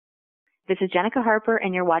This is Jenica Harper,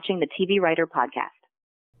 and you're watching the TV Writer Podcast.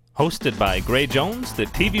 Hosted by Gray Jones, the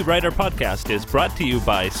TV Writer Podcast is brought to you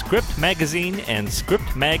by Script Magazine and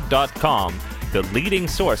ScriptMag.com, the leading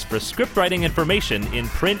source for script writing information in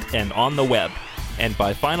print and on the web, and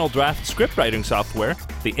by Final Draft script writing software,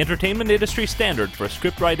 the entertainment industry standard for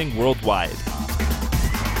script writing worldwide.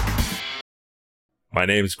 My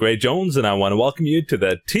name is Gray Jones, and I want to welcome you to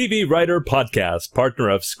the TV Writer Podcast, partner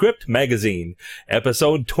of Script Magazine,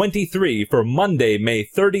 episode 23 for Monday, May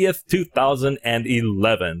 30th,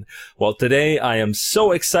 2011. Well, today I am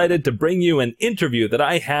so excited to bring you an interview that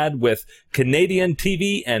I had with Canadian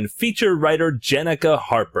TV and feature writer Jenica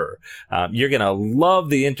Harper. You're going to love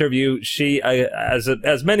the interview. She,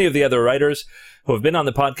 as many of the other writers who have been on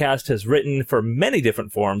the podcast, has written for many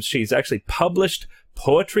different forms. She's actually published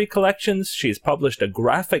poetry collections. She's published a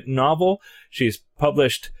graphic novel. She's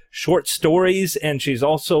published short stories, and she's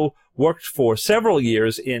also worked for several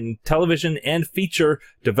years in television and feature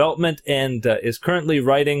development, and is currently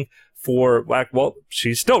writing for, well,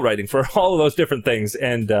 she's still writing for all of those different things,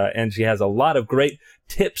 and she has a lot of great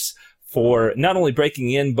tips for not only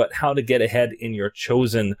breaking in, but how to get ahead in your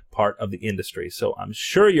chosen part of the industry. So I'm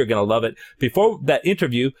sure you're going to love it. Before that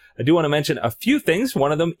interview, I do want to mention a few things.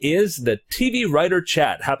 One of them is the TV Writer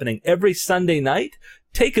Chat happening every Sunday night.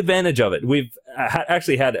 Take advantage of it. We've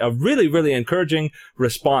actually had a really, really encouraging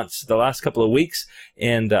response the last couple of weeks,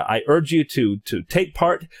 and I urge you to take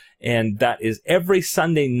part, and that is every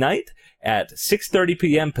Sunday night at 6:30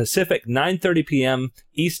 p.m. Pacific, 9:30 p.m.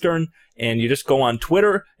 Eastern, and you just go on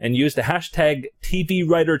Twitter and use the hashtag TV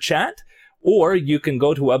Writer Chat, or you can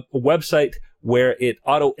go to a website where it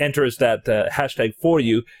auto-enters that hashtag for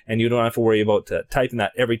you, and you don't have to worry about typing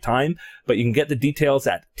that every time, but you can get the details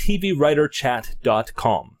at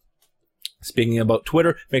tvwriterchat.com. Speaking about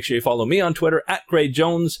Twitter, make sure you follow me on Twitter at Gray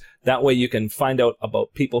Jones. That way you can find out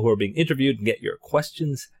about people who are being interviewed and get your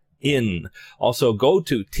questions in. Also, go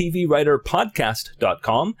to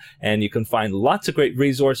tvwriterpodcast.com, and you can find lots of great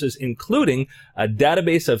resources, including a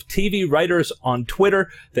database of TV writers on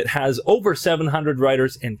Twitter that has over 700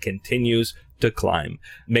 writers and continues to climb.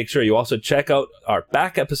 Make sure you also check out our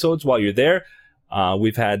back episodes while you're there.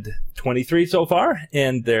 We've had 23 so far,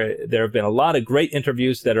 and there have been a lot of great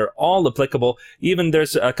interviews that are all applicable. Even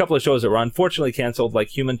there's a couple of shows that were unfortunately canceled, like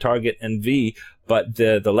Human Target and V, but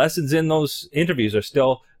the lessons in those interviews are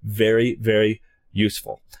still very, very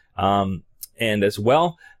useful. And as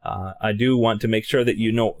well, I do want to make sure that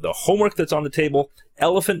you know the homework that's on the table.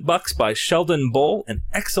 Elephant Bucks by Sheldon Bull, an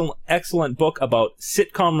excellent book about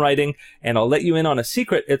sitcom writing. And I'll let you in on a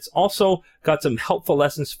secret. It's also got some helpful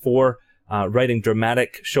lessons for writing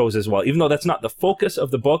dramatic shows as well, even though that's not the focus of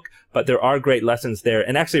the book, but there are great lessons there.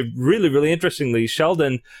 And actually, really, really interestingly,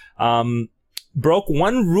 Sheldon broke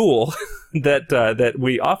one rule that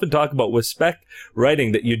we often talk about with spec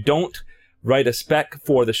writing, that you don't write a spec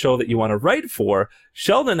for the show that you want to write for.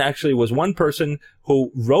 Sheldon actually was one person who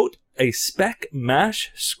wrote a spec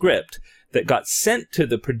MASH script that got sent to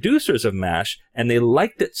the producers of MASH, and they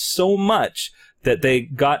liked it so much that they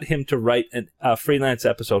got him to write a freelance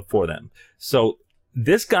episode for them. So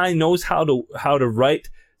this guy knows how to write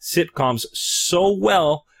sitcoms so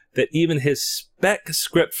well that even his spec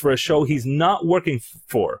script for a show he's not working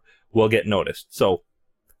for will get noticed. So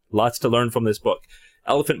lots to learn from this book.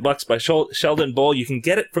 Elephant Bucks by Sheldon Bull. You can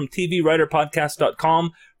get it from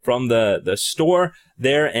tvwriterpodcast.com, from the store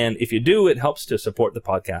there. And if you do, it helps to support the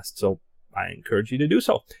podcast. So I encourage you to do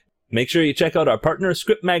so. Make sure you check out our partner,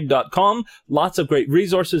 scriptmag.com. Lots of great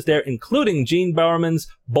resources there, including Gene Bowerman's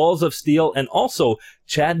Balls of Steel, and also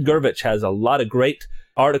Chad Gervich has a lot of great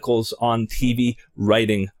articles on TV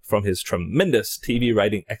writing from his tremendous TV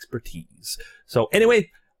writing expertise. So anyway,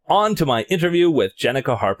 on to my interview with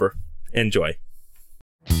Jenica Harper. Enjoy.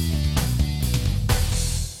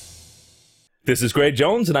 This is Gray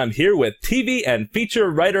Jones, and I'm here with TV and feature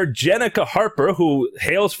writer Jenica Harper, who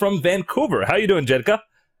hails from Vancouver. How you doing, Jenica?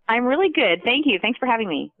 I'm really good. Thank you. Thanks for having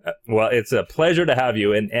me. Well, it's a pleasure to have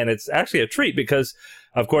you, and it's actually a treat because,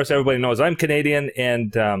 of course, everybody knows I'm Canadian,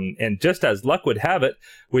 and just as luck would have it,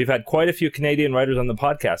 we've had quite a few Canadian writers on the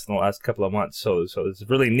podcast in the last couple of months. So it's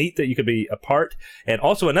really neat that you could be a part. And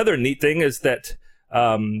also another neat thing is that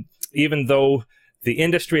even though the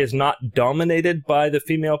industry is not dominated by the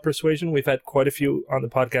female persuasion, we've had quite a few on the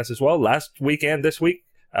podcast as well. Last week and this week,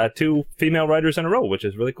 2 female writers in a row, which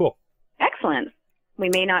is really cool. Excellent. We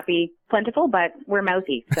may not be plentiful, but we're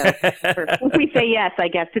mouthy. So we say yes, I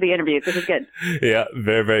guess, to the interviews. This is good. Yeah,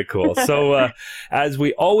 very, very cool. So as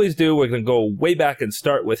we always do, we're going to go way back and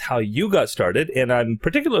start with how you got started. And I'm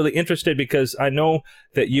particularly interested because I know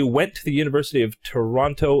that you went to the University of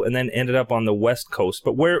Toronto and then ended up on the West Coast.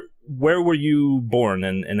 But where where were you born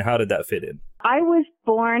and how did that fit in? I was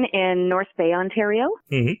born in North Bay, Ontario,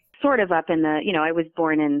 Mm-hmm. sort of up in the, I was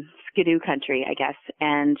born in Skidoo country, I guess,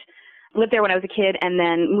 and lived there when I was a kid. And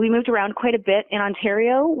then we moved around quite a bit in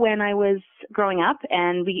Ontario when I was growing up,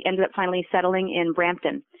 and we ended up finally settling in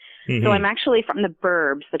Brampton. Mm-hmm. So I'm actually from the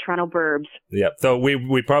burbs, the Toronto burbs. Yeah. So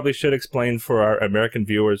we probably should explain for our American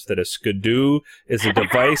viewers that a skidoo is a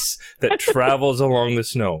device that travels along the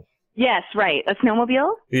snow. Yes, right. A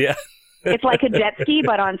snowmobile? Yeah. It's like a jet ski,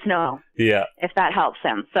 but on snow. Yeah. If that helps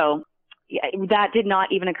them. So yeah, that did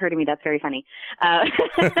not even occur to me. That's very funny.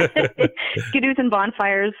 Skidoos and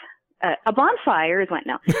bonfires. A bonfire is what?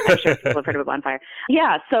 No, I'm sure people have heard of a bonfire.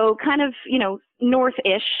 Yeah, so kind of,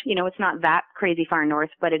 north-ish. It's not that crazy far north,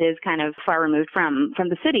 but it is kind of far removed from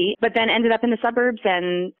the city. But then ended up in the suburbs,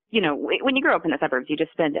 and when you grow up in the suburbs, you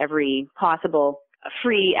just spend every possible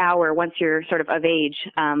free hour once you're sort of age,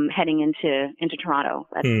 heading into Toronto.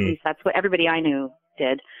 At least that's what everybody I knew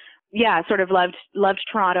did. Yeah, sort of loved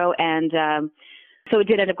Toronto, and so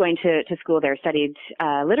did end up going to school there. Studied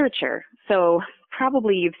literature. So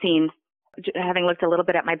probably you've seen, having looked a little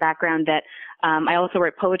bit at my background, that I also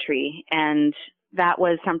wrote poetry, and that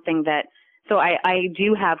was something that, so I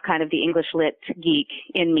do have kind of the English lit geek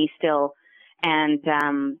in me still, and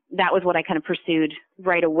that was what I kind of pursued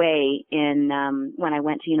right away in when I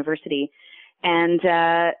went to university. And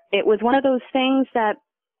it was one of those things that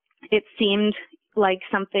it seemed like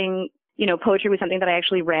something, poetry was something that I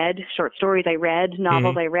actually read, short stories I read,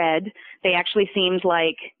 novels I read. They actually seemed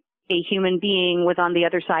like a human being was on the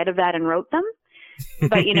other side of that and wrote them.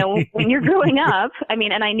 But, when you're growing up,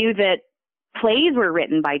 and I knew that plays were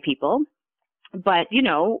written by people, but,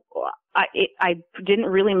 I didn't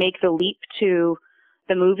really make the leap to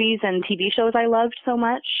the movies and TV shows I loved so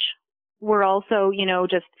much. Were also,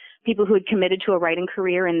 just people who had committed to a writing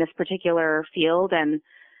career in this particular field and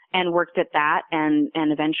worked at that and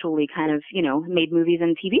eventually kind of, made movies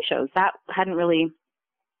and TV shows. That hadn't really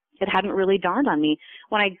dawned on me.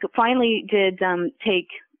 When I finally did take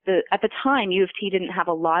at the time, U of T didn't have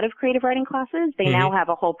a lot of creative writing classes. They now have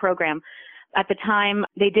a whole program. At the time,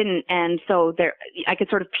 they didn't, and so I could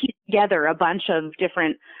sort of piece together a bunch of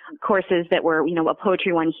different courses that were, a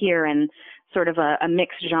poetry one here and sort of a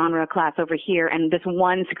mixed genre class over here, and this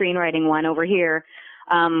one screenwriting one over here,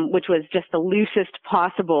 which was just the loosest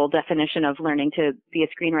possible definition of learning to be a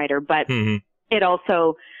screenwriter. But it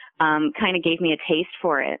also kind of gave me a taste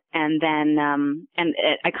for it. And then,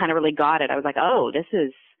 I kind of really got it. I was like, oh, this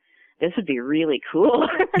would be really cool.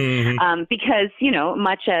 Because,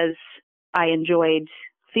 much as I enjoyed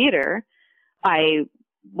theater, I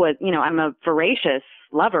was, I'm a voracious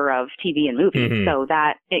lover of TV and movies. So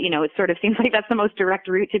that, it sort of seems like that's the most direct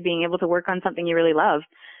route to being able to work on something you really love.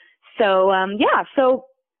 So, so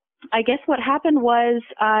I guess what happened was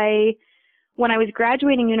when I was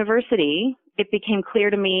graduating university, it became clear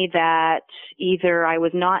to me that either I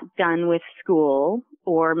was not done with school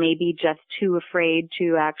or maybe just too afraid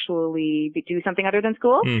to actually do something other than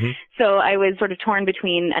school. So I was sort of torn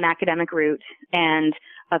between an academic route and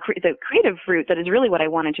the creative route that is really what I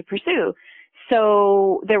wanted to pursue.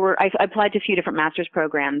 So I applied to a few different master's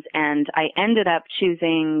programs, and I ended up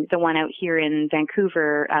choosing the one out here in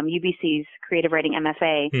Vancouver, UBC's Creative Writing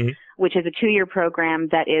MFA, which is a 2-year program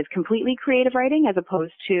that is completely creative writing as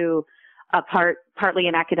opposed to a partly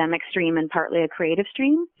an academic stream and partly a creative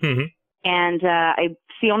stream. And it's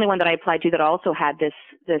the only one that I applied to that also had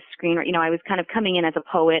this screenwriting. I was kind of coming in as a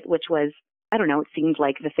poet, which was, I don't know, it seemed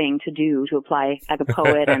like the thing to do, to apply as a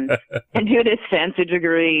poet and do this fancy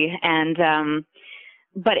degree. And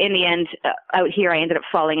but in the end, out here, I ended up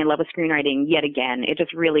falling in love with screenwriting yet again. It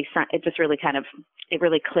really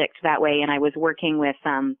clicked that way. And I was working with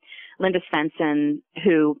Linda Svensson,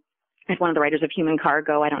 who is one of the writers of Human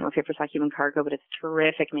Cargo. I don't know if you ever saw Human Cargo, but it's a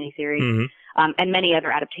terrific miniseries. And many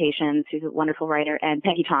other adaptations. She's a wonderful writer. And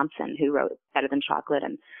Peggy Thompson, who wrote Better Than Chocolate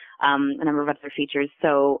and a number of other features.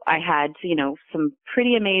 So I had, some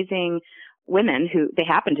pretty amazing women they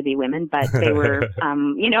happened to be women, but they were,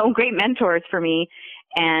 great mentors for me.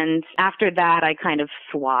 And after that, I kind of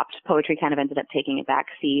swapped. Poetry kind of ended up taking a back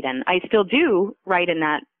seat. And I still do write in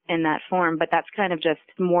that form, but that's kind of just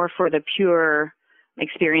more for the pure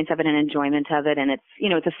experience of it and enjoyment of it. And it's,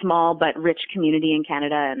 it's a small but rich community in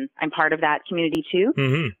Canada, and I'm part of that community too.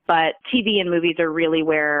 But TV and movies are really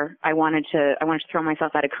where I wanted to throw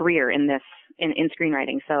myself at a career in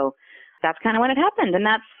screenwriting. So that's kind of when it happened. And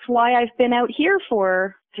that's why I've been out here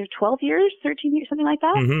for 12 years, 13 years, something like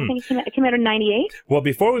that. I think it came out in 98. Well,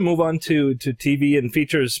 before we move on to TV and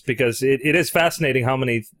features, because it is fascinating how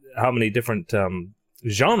many different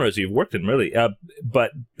genres you've worked in, really.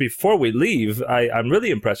 But before we leave, I'm really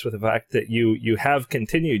impressed with the fact that you have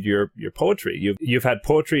continued your poetry. You've had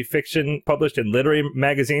poetry fiction published in literary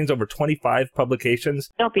magazines, over 25 publications.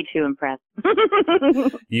 Don't be too impressed.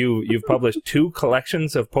 You've published 2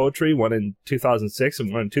 collections of poetry, one in 2006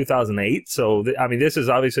 and one in 2008. So, I mean, this is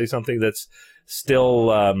obviously something that's still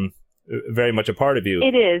very much a part of you.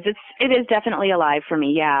 It is. It is definitely alive for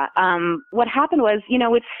me. Yeah. What happened was,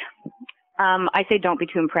 it's. I say don't be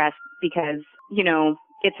too impressed because,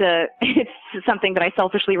 it's something that I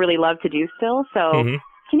selfishly really love to do still. So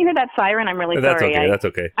Can you hear that siren? I'm really sorry. That's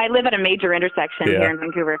okay. I live at a major intersection here in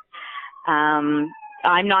Vancouver.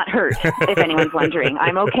 I'm not hurt, if anyone's wondering.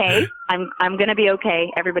 I'm okay. I'm going to be okay.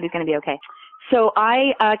 Everybody's going to be okay. So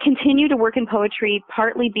I continue to work in poetry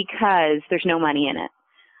partly because there's no money in it.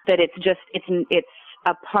 That it's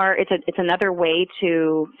another way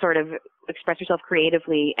to sort of express yourself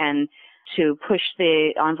creatively and to push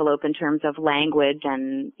the envelope in terms of language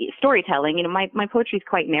and storytelling. My poetry is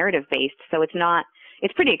quite narrative based, so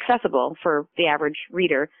it's pretty accessible for the average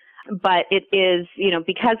reader. But it is,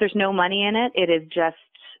 because there's no money in it, it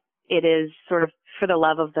is sort of for the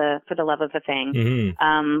love of the thing,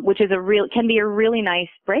 which is can be a really nice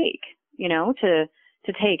break,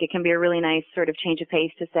 to take. It can be a really nice sort of change of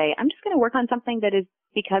pace to say, I'm just going to work on something that is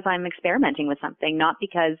because I'm experimenting with something, not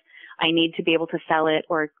because I need to be able to sell it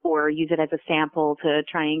or use it as a sample to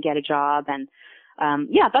try and get a job. And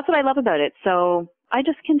that's what I love about it. So I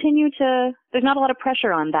just continue there's not a lot of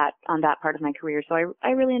pressure on that part of my career. So I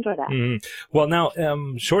really enjoy that. Well, now,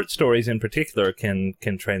 short stories in particular can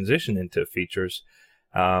transition into features.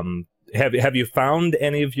 Have you found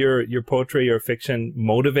any of your poetry or fiction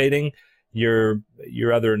motivating your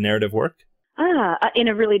other narrative work? In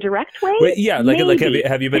a really direct way? Well, yeah, like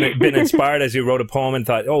have you been inspired as you wrote a poem and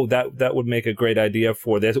thought, oh, that would make a great idea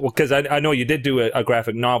for this? Well, because I know you did do a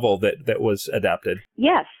graphic novel that was adapted.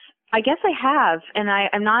 Yes, I guess I have, and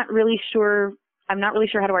I'm not really sure. I'm not really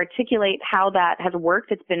sure how to articulate how that has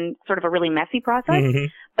worked. It's been sort of a really messy process,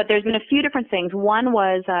 but there's been a few different things. One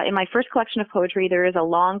was in my first collection of poetry, there is a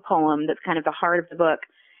long poem that's kind of the heart of the book.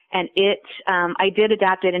 And I did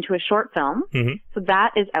adapt it into a short film. So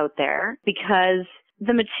that is out there because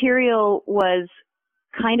the material was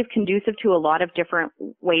kind of conducive to a lot of different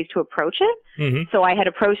ways to approach it. So I had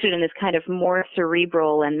approached it in this kind of more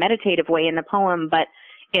cerebral and meditative way in the poem, but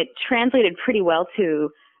it translated pretty well to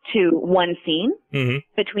one scene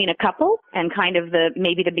between a couple and kind of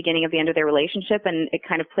maybe the beginning of the end of their relationship, and it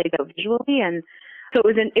kind of plays out visually. And so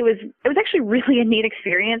it was actually really a neat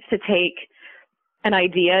experience to take an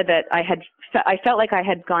idea that I felt like I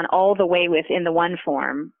had gone all the way with in the one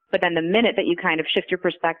form, but then the minute that you kind of shift your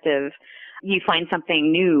perspective, you find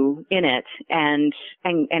something new in it and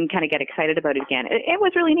kind of get excited about it again. It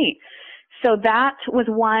was really neat. So that was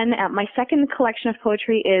one. My second collection of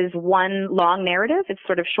poetry is one long narrative. It's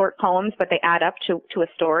sort of short poems, but they add up to a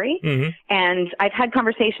story. And I've had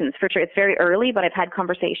conversations, for sure. It's very early, but I've had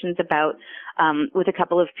conversations about with a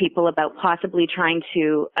couple of people about possibly trying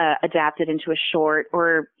to adapt it into a short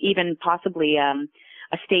or even possibly a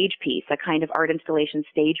stage piece, a kind of art installation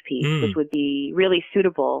stage piece, which would be really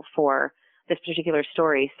suitable for this particular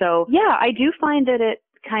story. So yeah, I do find that it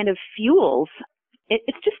kind of fuels.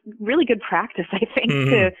 It's just really good practice, I think,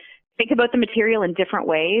 to think about the material in different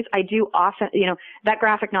ways. I do often, that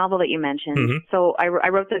graphic novel that you mentioned. So I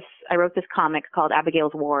wrote this comic called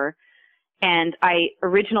Abigail's War, and I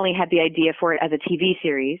originally had the idea for it as a TV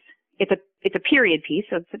series. It's a period piece,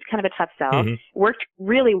 so it's kind of a tough sell. It worked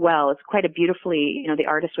really well. It's quite a beautifully, the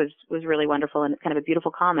artist was really wonderful, and it's kind of a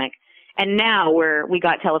beautiful comic. And now we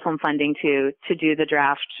got telephone funding to do the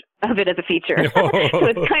draft of it as a feature. So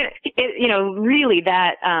it's kind of, really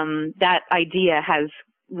that idea has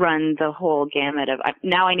run the whole gamut of,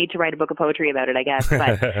 now I need to write a book of poetry about it, I guess.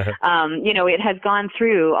 But, it has gone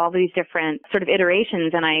through all these different sort of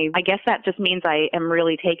iterations. And I guess that just means I am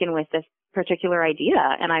really taken with this particular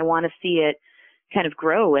idea, and I want to see it kind of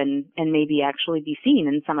grow and maybe actually be seen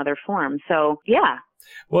in some other form. So, yeah.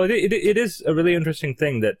 Well, it is a really interesting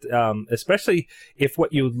thing that, especially if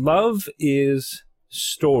what you love is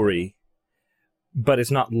story, but it's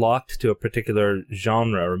not locked to a particular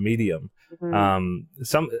genre or medium.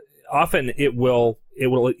 Often it will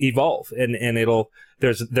evolve, and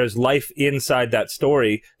there's life inside that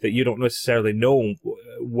story that you don't necessarily know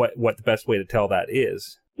what the best way to tell that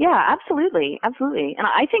is. Yeah, absolutely, absolutely, and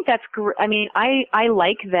I think that's. I mean, I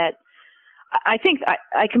like that. I think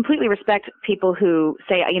I completely respect people who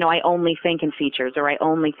say, I only think in features, or I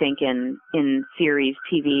only think in series,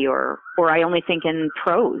 TV, or I only think in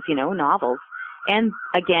prose, novels. And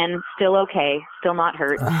again, still okay, still not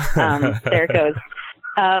hurt. There it goes.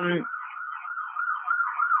 I'm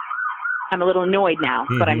a little annoyed now,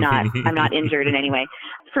 but I'm not injured in any way.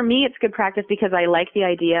 For me, it's good practice because I like the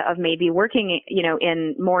idea of maybe working,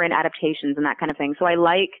 in adaptations and that kind of thing. So I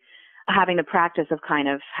like having the practice of kind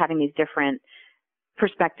of having these different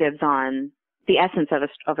perspectives on the essence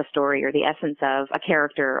of a story or the essence of a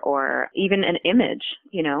character or even an image,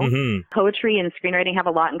 Poetry and screenwriting have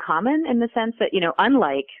a lot in common in the sense that,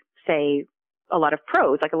 unlike, say, a lot of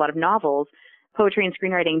prose, like a lot of novels, poetry and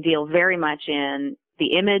screenwriting deal very much in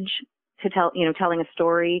the image to tell, telling a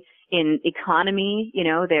story, in economy,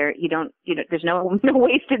 there's no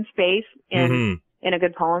wasted space in a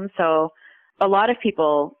good poem. So a lot of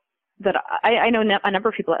people that I know a number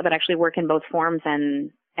of people that actually work in both forms,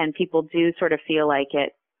 and people do sort of feel like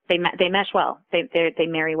they mesh well. They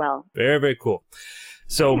marry well. Very, very cool.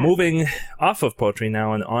 So moving off of poetry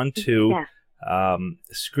now and on to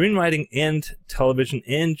screenwriting and television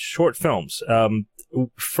and short films.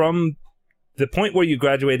 From the point where you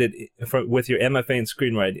graduated with your MFA in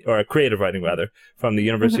screenwriting, or creative writing rather, from the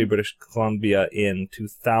University of British Columbia in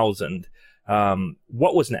 2000,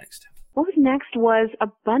 what was next? What was next was a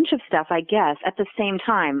bunch of stuff, I guess, at the same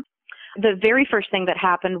time. The very first thing that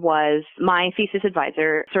happened was my thesis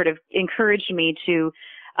advisor sort of encouraged me to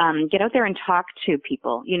get out there and talk to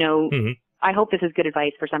people. I hope this is good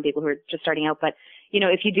advice for some people who are just starting out, but,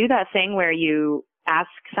 if you do that thing where you ask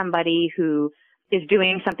somebody who is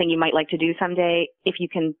doing something you might like to do someday, if you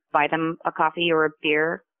can buy them a coffee or a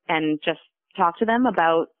beer and just talk to them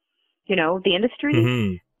about, the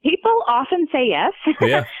industry, people often say yes.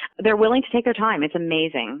 Yeah. They're willing to take their time. It's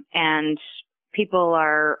amazing. And people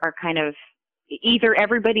are kind of, either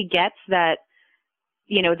everybody gets that,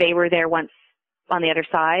 they were there once on the other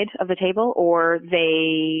side of the table, or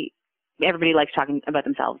everybody likes talking about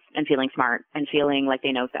themselves and feeling smart and feeling like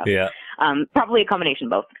they know stuff. Yeah. Probably a combination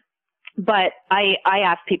of both. But I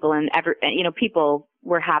asked people, and people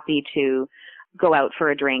were happy to go out for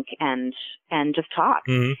a drink and just talk.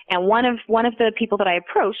 And one of the people that I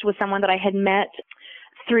approached was someone that I had met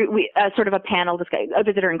through sort of a panel discussion, a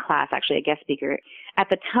visitor in class, actually, a guest speaker. At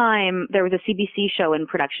the time, there was a CBC show in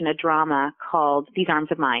production, a drama called These Arms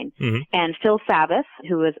of Mine. And Phil Savas,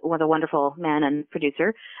 who was a wonderful man and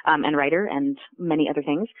producer and writer and many other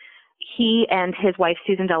things, he and his wife,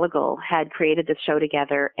 Susan Delagull, had created this show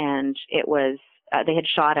together, and it was, they had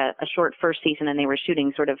shot a short first season, and they were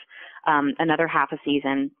shooting sort of another half a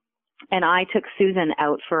season. And I took Susan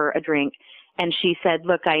out for a drink, and she said,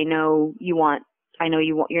 look, you're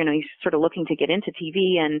sort of looking to get into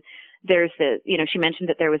TV, and there's she mentioned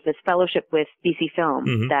that there was this fellowship with BC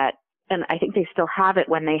Film that, and I think they still have it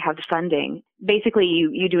when they have funding. Basically,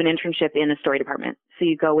 you do an internship in the story department. So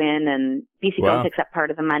you go in, and BC Film picks up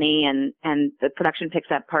part of the money, and the production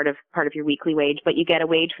picks up part of your weekly wage, but you get a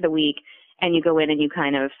wage for the week, and you go in and you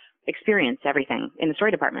kind of experience everything in the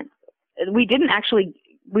story department. We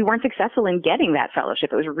weren't successful in getting that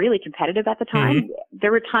fellowship. It was really competitive at the time.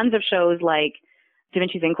 There were tons of shows, like Da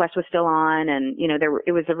Vinci's Inquest was still on, and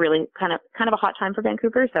it was a really kind of a hot time for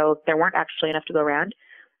Vancouver, so there weren't actually enough to go around.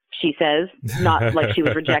 She says, not like she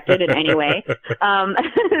was rejected in any way.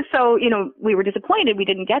 So, we were disappointed we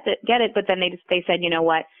didn't get it, but then they said, you know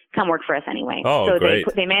what, come work for us anyway. Oh, so great.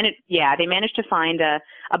 they managed to find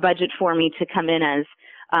a budget for me to come in as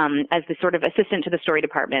the sort of assistant to the story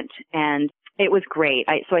department. And it was great.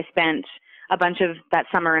 So I spent a bunch of that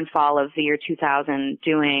summer and fall of the year 2000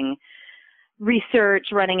 doing research,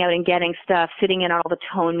 running out and getting stuff, sitting in on all the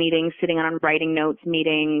tone meetings, sitting on writing notes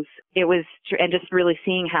meetings. And just really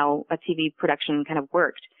seeing how a TV production kind of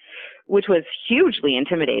worked, which was hugely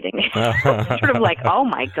intimidating. Sort of like, oh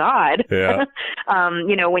my God. Yeah.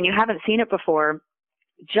 When you haven't seen it before,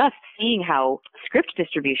 just seeing how script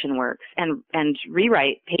distribution works and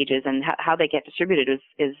rewrite pages and how they get distributed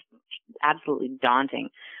is absolutely daunting.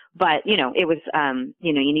 But, it was,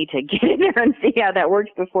 you need to get in there and see how that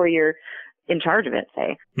works before you're in charge of it,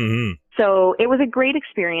 say. So it was a great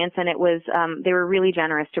experience, and it was, they were really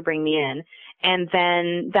generous to bring me in. And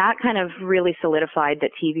then that kind of really solidified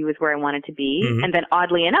that TV was where I wanted to be. And then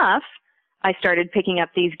oddly enough, I started picking up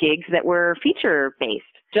these gigs that were feature based,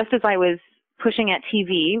 just as I was pushing at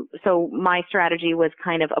TV. So my strategy was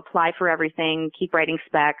kind of apply for everything, keep writing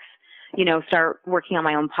specs, start working on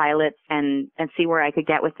my own pilots and see where I could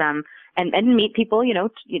get with them and meet people,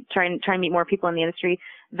 try and meet more people in the industry.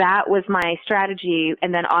 That was my strategy.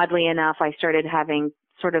 And then oddly enough, I started having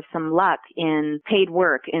sort of some luck in paid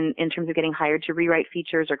work in terms of getting hired to rewrite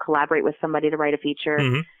features or collaborate with somebody to write a feature.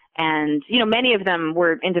 And, many of them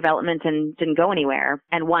were in development and didn't go anywhere.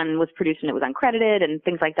 And one was produced and it was uncredited and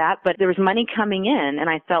things like that. But there was money coming in, and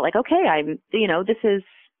I felt like, okay,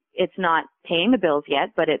 it's not paying the bills yet,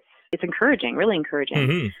 but it's encouraging, really encouraging.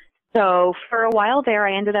 Mm-hmm. So for a while there,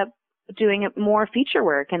 I ended up doing more feature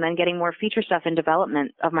work and then getting more feature stuff in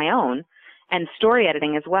development of my own and story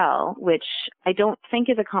editing as well, which I don't think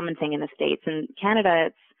is a common thing in the States. In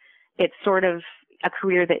Canada, it's sort of a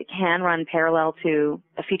career that can run parallel to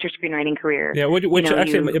a feature screenwriting career. Yeah, which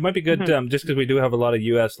actually it might be good, mm-hmm. Just because we do have a lot of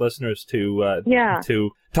U.S. listeners to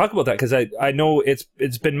talk about that, because I know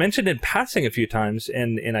it's been mentioned in passing a few times,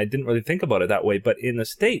 and I didn't really think about it that way. But in the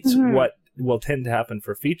States, mm-hmm. what will tend to happen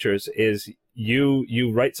for features is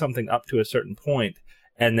you write something up to a certain point,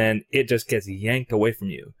 and then it just gets yanked away from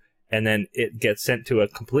you, and then it gets sent to a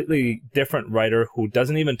completely different writer who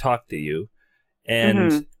doesn't even talk to you, and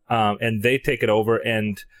mm-hmm. And they take it over,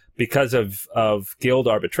 and because of guild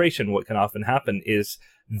arbitration, what can often happen is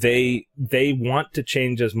they want to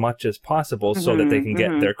change as much as possible so that they can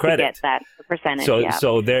get their credit. To get that percentage.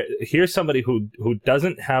 So here's somebody who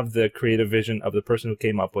doesn't have the creative vision of the person who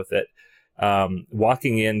came up with it,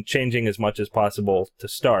 walking in, changing as much as possible to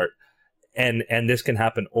start, and this can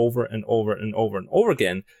happen over and over and over and over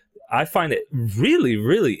again. I find it really,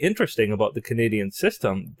 really interesting about the Canadian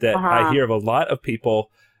system that I hear of a lot of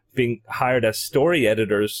people being hired as story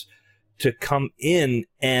editors to come in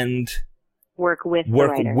and work with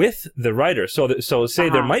the writer. So say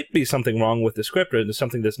there might be something wrong with the script, or there's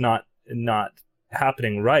something that's not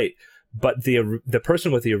happening right, but the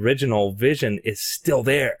person with the original vision is still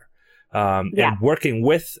there, and working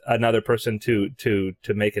with another person to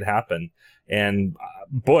make it happen. And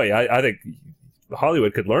boy, I think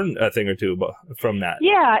Hollywood could learn a thing or two from that.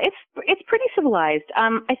 Yeah, it's pretty civilized.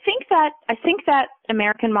 I think that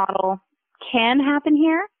American model can happen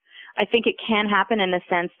here. I think it can happen in the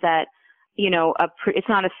sense that, it's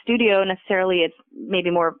not a studio necessarily. It's maybe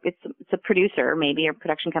more. It's a producer, maybe a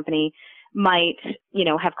production company might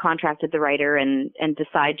have contracted the writer and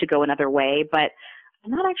decide to go another way. But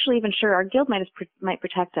I'm not actually even sure. Our guild might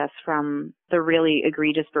protect us from the really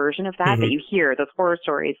egregious version of that that you hear, those horror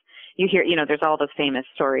stories. You hear, there's all those famous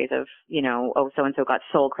stories of, so-and-so got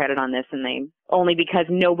sole credit on this, and they only because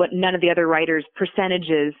none of the other writers'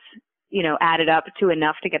 percentages, added up to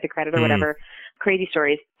enough to get the credit or whatever. Crazy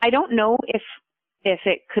stories. I don't know if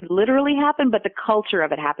it could literally happen, but the culture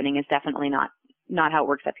of it happening is definitely not how it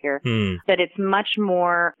works up here. That it's much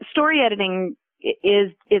more, story editing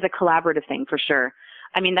is a collaborative thing for sure.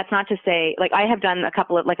 I mean, that's not to say, like, I have done a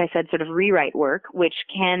couple of, like I said, sort of rewrite work, which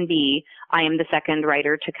can be, I am the second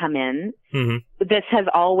writer to come in. This has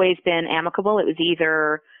always been amicable. It was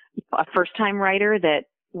either a first-time writer that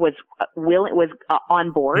was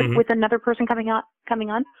on board with another person coming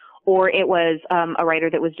on, or it was a writer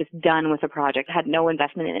that was just done with the project, had no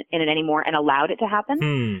investment in it anymore, and allowed it to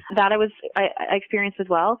happen. That I experienced as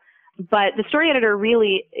well. But the story editor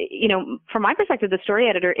really, from my perspective, the story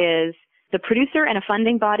editor is the producer and a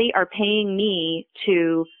funding body are paying me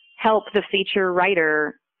to help the feature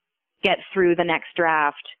writer get through the next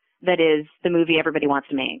draft that is the movie everybody wants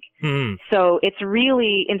to make. So it's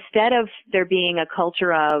really, instead of there being a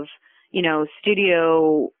culture of,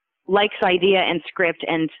 studio likes idea and script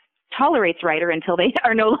and tolerates writer until they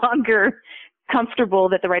are no longer comfortable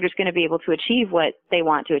that the writer's going to be able to achieve what they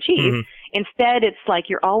want to achieve. Instead, it's like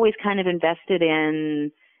you're always kind of invested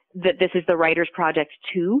in that this is the writer's project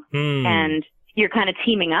too. And you're kind of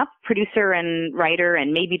teaming up, producer and writer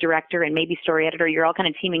and maybe director and maybe story editor. You're all kind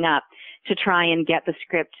of teaming up to try and get the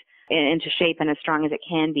script into shape and as strong as it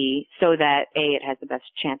can be so that A, it has the best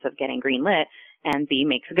chance of getting greenlit, and B,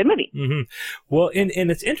 makes a good movie. Well, and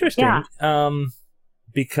it's interesting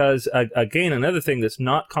because, again, another thing that's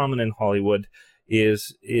not common in Hollywood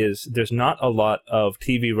is there's not a lot of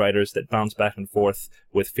TV writers that bounce back and forth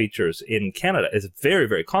with features. In Canada, it's very,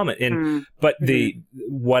 very common. But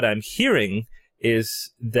what I'm hearing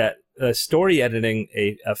is that story editing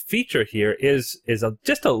a feature here is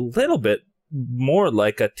just a little bit more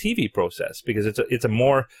like a TV process, because it's a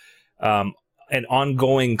more an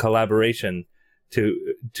ongoing collaboration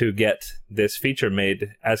to get this feature made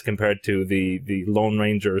as compared to the Lone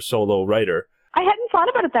Ranger solo writer. I hadn't thought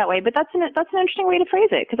about it that way, but that's an interesting way to phrase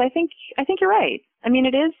it, because I think you're right. I mean,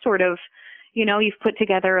 it is sort of, you've put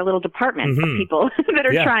together a little department of people that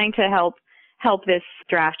are trying to help this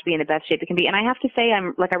draft be in the best shape it can be. And I have to say,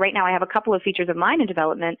 right now I have a couple of features of mine in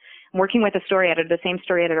development. I'm working with a story editor, the same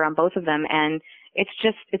story editor on both of them, and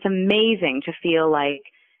it's amazing to feel like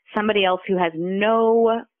somebody else who has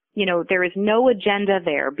there is no agenda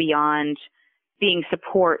there beyond being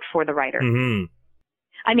support for the writer.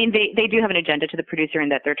 I mean, they do have an agenda to the producer in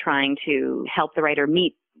that they're trying to help the writer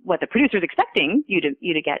meet what the producer's expecting you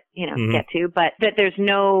to get, get to, but that there's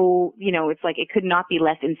no, it's like it could not be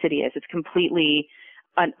less insidious. It's completely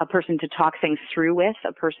a person to talk things through with,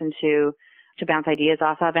 a person to bounce ideas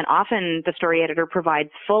off of. And often the story editor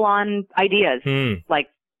provides full-on ideas, like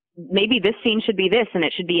maybe this scene should be this, and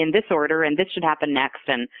it should be in this order, and this should happen next,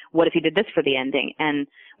 and what if you did this for the ending? And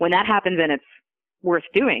when that happens and it's worth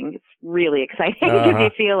doing, it's really exciting because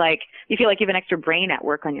you feel like you have an extra brain at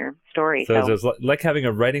work on your story. So it's like having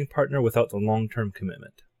a writing partner without the long-term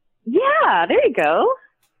commitment. Yeah, there you go.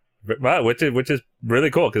 Wow, which is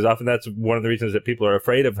really cool, because often that's one of the reasons that people are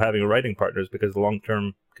afraid of having a writing partner, is because of the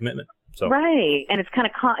long-term commitment. So right, and it's kind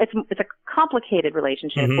of it's a complicated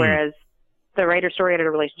relationship, whereas the writer-story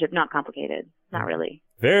editor relationship, not complicated, not really.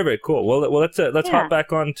 Very, very cool. Well, let's hop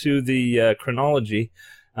back onto the chronology.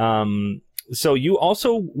 So you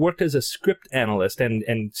also worked as a script analyst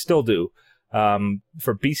and still do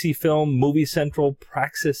for BC Film, Movie Central,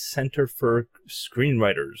 Praxis Center for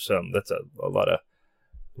Screenwriters. That's a lot of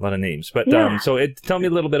names. But tell me a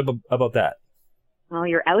little bit about that. Well,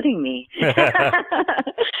 you're outing me.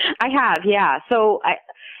 I have, yeah. So I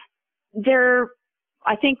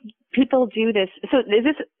think people do this. So is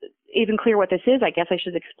this even clear what this is? I guess I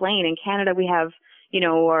should explain. In Canada, we have,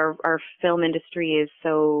 our film industry is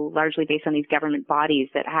so largely based on these government bodies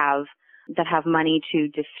that have money to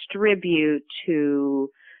distribute, to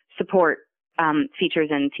support features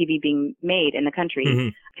and TV being made in the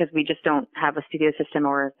country, because we just don't have a studio system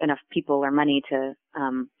or enough people or money to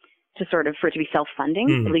sort of, for it to be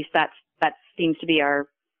self-funding. At least that seems to be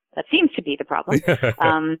the problem.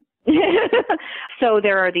 So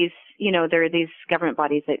there are these government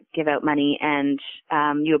bodies that give out money, and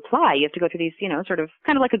you apply. You have to go through these, sort of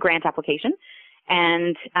kind of like a grant application.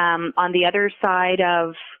 And on the other side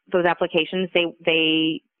of those applications,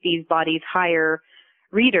 these bodies hire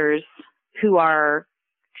readers who are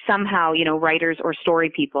somehow, writers or story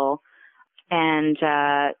people, and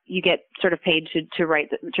you get sort of paid to read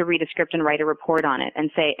a script and write a report on it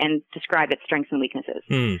and describe its strengths and weaknesses.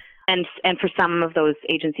 And for some of those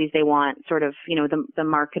agencies, they want sort of, the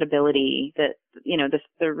marketability, the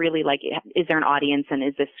really, like, is there an audience, and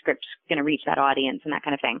is this script going to reach that audience, and that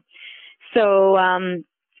kind of thing. So,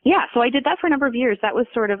 so I did that for a number of years. That was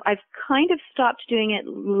sort of, I've kind of stopped doing it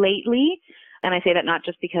lately. And I say that not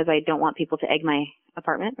just because I don't want people to egg my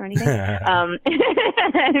apartment or anything.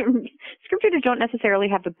 Script readers don't necessarily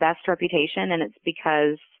have the best reputation, and it's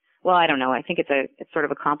because, well, I don't know. I think it's sort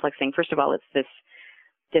of a complex thing. First of all, it's this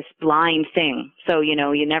blind thing. So, you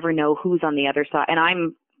never know who's on the other side. And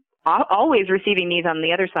I'm always receiving these on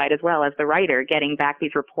the other side as well, as the writer, getting back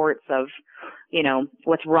these reports of,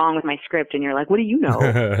 what's wrong with my script. And you're like, what do you know?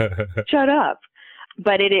 Shut up.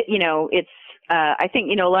 But it's, I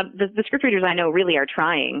think, a lot of the script readers I know really are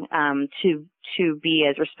trying to be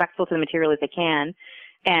as respectful to the material as they can,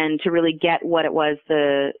 and to really get what it was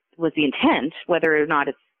the intent, whether or not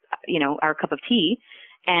it's, our cup of tea,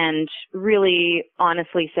 and really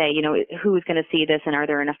honestly say, who's going to see this, and are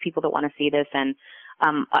there enough people that want to see this? And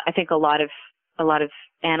I think a lot of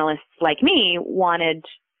analysts like me wanted,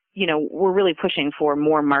 were really pushing for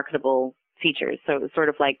more marketable features. So it was sort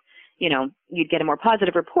of like, you'd get a more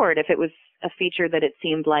positive report if it was a feature that it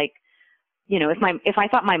seemed like, if I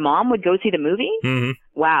thought my mom would go see the movie,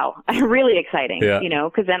 wow, really exciting,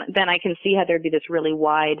 because then I can see how there'd be this really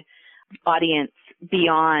wide audience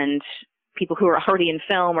beyond people who are already in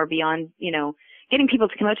film, or beyond, getting people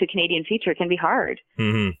to come out to a Canadian feature can be hard.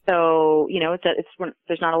 So,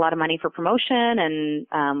 there's not a lot of money for promotion,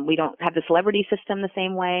 and we don't have the celebrity system the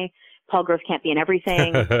same way. Paul Gross can't be in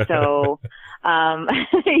everything. So,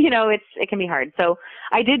 it can be hard. So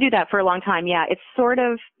I did do that for a long time. Yeah. It's sort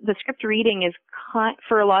of, the script reading is,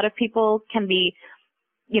 for a lot of people, can be,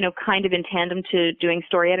 kind of in tandem to doing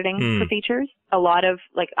story editing for features. A lot of,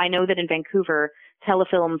 I know that in Vancouver,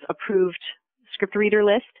 Telefilm's approved script reader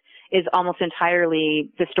list is almost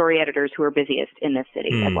entirely the story editors who are busiest in this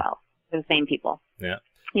city as well. They're the same people. Yeah.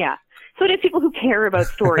 Yeah. So it is people who care about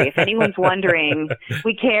story. If anyone's wondering,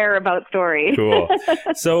 we care about story. Cool.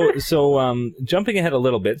 So jumping ahead a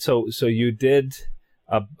little bit. So you did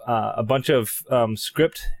a bunch of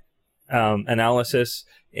script analysis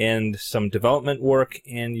and some development work,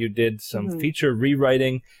 and you did some feature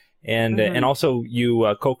rewriting, and also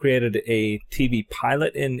you co-created a TV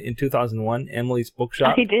pilot in 2001, Emily's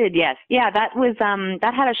Bookshop. I did, yes. Yeah, that was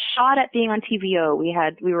that had a shot at being on TVO.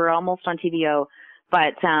 We were almost on TVO.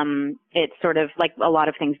 But it's sort of like a lot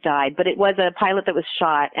of things died. But it was a pilot that was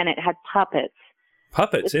shot, and it had puppets.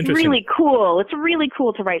 Puppets, it's interesting. Really cool. It's really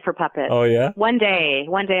cool to write for puppets. Oh yeah. One day I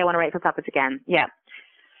want to write for puppets again. Yeah.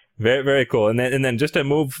 Very, very cool. And then just to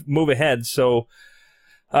move ahead. So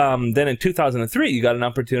then in 2003, you got an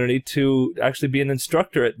opportunity to actually be an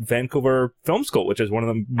instructor at Vancouver Film School, which is one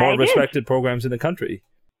of the more respected programs in the country.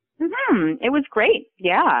 Mm-hmm. It was great.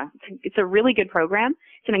 Yeah. It's a really good program.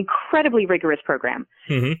 It's an incredibly rigorous program.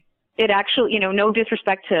 Mm-hmm. It actually, no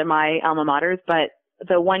disrespect to my alma maters, but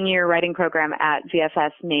the 1-year writing program at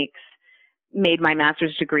VFS made my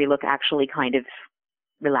master's degree look actually kind of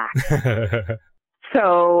relaxed.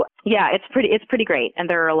 So yeah, it's pretty great. And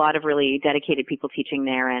there are a lot of really dedicated people teaching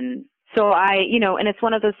there. And so and it's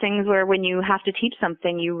one of those things where when you have to teach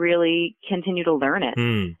something, you really continue to learn it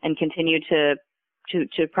and continue to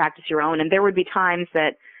practice your own. And there would be times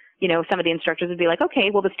that, some of the instructors would be like, okay,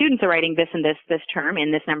 well, the students are writing this and this term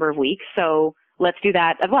in this number of weeks. So let's do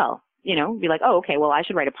that as well. Be like, oh, okay, well, I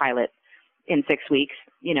should write a pilot in 6 weeks,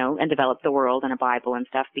 and develop the world and a Bible and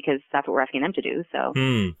stuff, because that's what we're asking them to do. So,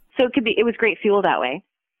 so it was great fuel that way.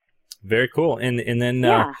 Very cool. And then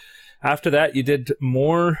after that, you did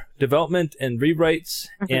more development and rewrites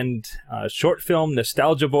and short film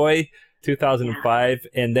Nostalgia Boy, 2005.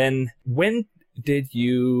 Yeah. And then when did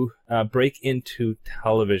you break into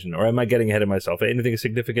television, or am I getting ahead of myself? Anything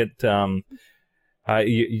significant?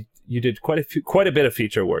 You did quite a bit of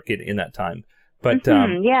feature work in that time. But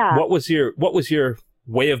what was your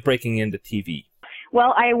way of breaking into TV?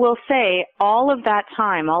 Well, I will say all of that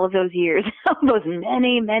time, all of those years, those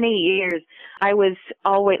many, many years, I was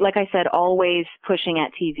always, like I said, always pushing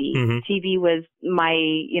at TV. TV was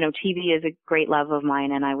TV is a great love of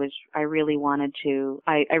mine, and I really wanted to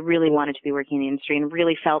be working in the industry, and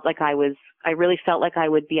really felt like I would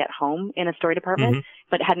be at home in a story department,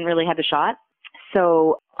 but hadn't really had the shot.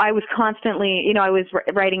 So I was constantly, I was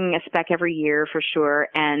writing a spec every year for sure.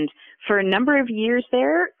 And for a number of years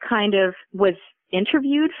there, kind of was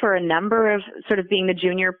interviewed for a number of sort of being the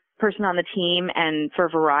junior person on the team, and for a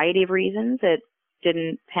variety of reasons it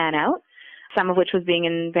didn't pan out, some of which was being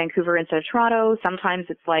in Vancouver instead of Toronto. Sometimes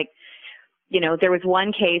it's like, there was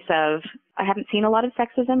one case of, I haven't seen a lot of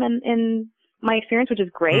sexism in my experience, which is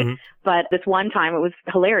great. But this one time it was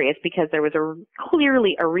hilarious because there was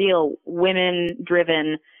clearly a real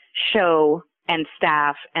women-driven show and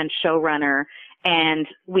staff and showrunner, and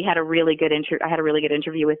we had a really good I had a really good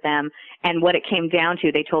interview with them. And what it came down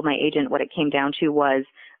to, they told my agent what it came down to was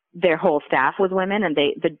their whole staff was women, and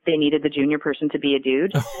they needed the junior person to be a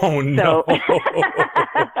dude. Oh no! So,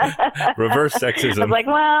 reverse sexism. I was like,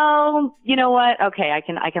 well, you know what? Okay, I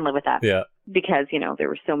can live with that. Yeah. Because there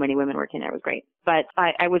were so many women working there, it was great. But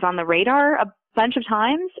I was on the radar a bunch of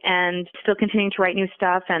times, and still continuing to write new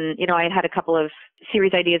stuff. And I had a couple of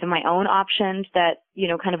series ideas of my own optioned that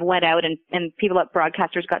kind of went out, and people at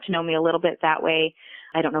broadcasters got to know me a little bit that way.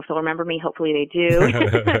 I don't know if they'll remember me. Hopefully they do.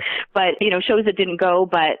 But, shows that didn't go,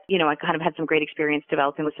 but, I kind of had some great experience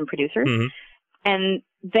developing with some producers. And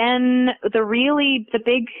then the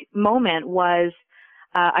big moment was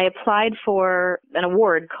I applied for an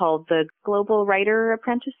award called the Global Writer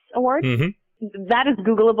Apprentice Award. That is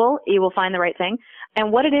Googleable. You will find the right thing.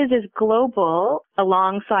 And what it is Global,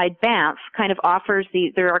 alongside Banff, kind of offers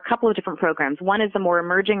there are a couple of different programs. One is the more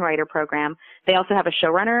emerging writer program. They also have a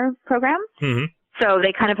showrunner program. So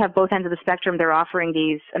they kind of have both ends of the spectrum. They're offering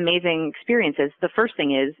these amazing experiences. The first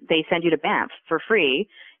thing is they send you to Banff for free.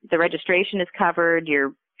 The registration is covered.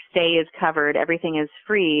 Your stay is covered. Everything is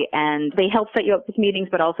free. And they help set you up with meetings,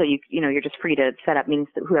 but also you're just free to set up meetings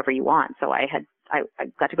with whoever you want. So I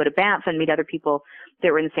got to go to Banff and meet other people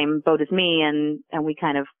that were in the same boat as me, and we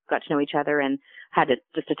kind of got to know each other and had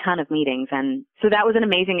just a ton of meetings. And so that was an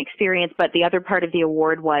amazing experience. But the other part of the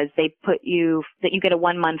award was they you get a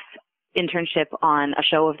 1-month internship on a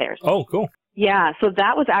show of theirs. Oh, cool. Yeah. So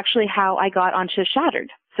that was actually how I got onto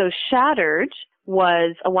Shattered. So Shattered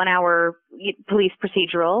was a 1-hour police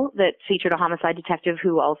procedural that featured a homicide detective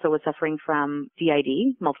who also was suffering from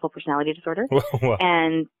DID, multiple personality disorder. Wow.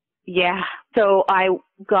 And yeah, so I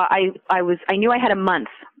knew I had a month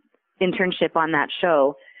internship on that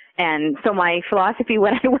show. And so my philosophy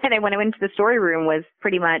when I went into the story room was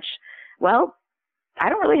pretty much, well, I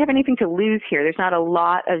don't really have anything to lose here. There's not a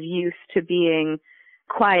lot of use to being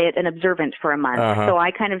quiet and observant for a month. So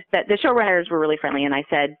I kind of said, the showrunners were really friendly, and I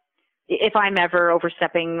said, if I'm ever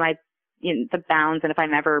overstepping the bounds, and if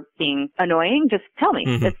I'm ever being annoying, just tell me.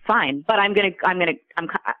 It's fine. But I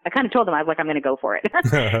kind of told them, I was like, I'm going to go for it.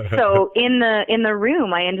 So in the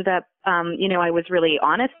room, I ended up, I was really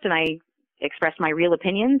honest, and I expressed my real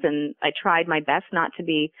opinions, and I tried my best not to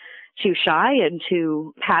be too shy and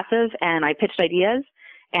too passive, and I pitched ideas,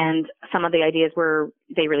 and some of the ideas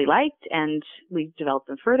they really liked, and we developed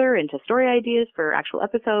them further into story ideas for actual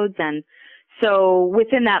episodes. And so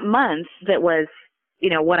within that month, that was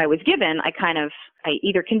what I was given, I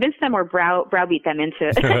either convinced them or browbeat them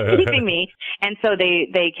into keeping me. And so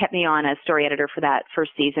they kept me on as story editor for that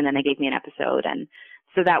first season, and they gave me an episode. And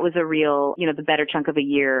so that was a real, the better chunk of a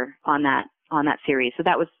year on that series. So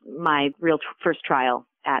that was my real first trial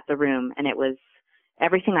at The Room, and it was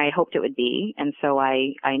everything I had hoped it would be. And so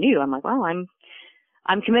I knew, I'm like, well,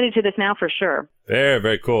 I'm committed to this now for sure. Very,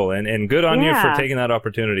 very cool. And good on you for taking that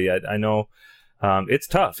opportunity. I know it's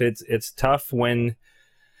tough. It's tough when,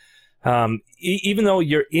 even though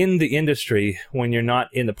you're in the industry, when you're not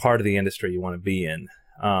in the part of the industry you want to be in,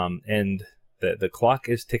 and the clock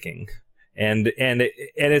is ticking, and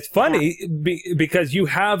it's funny because you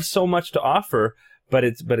have so much to offer, but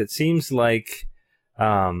it seems like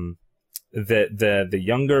the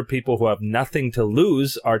younger people who have nothing to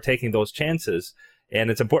lose are taking those chances, and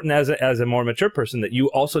it's important as a more mature person that you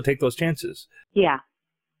also take those chances. Yeah.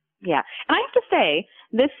 Yeah. And I have to say,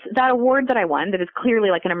 that award that I won, that is clearly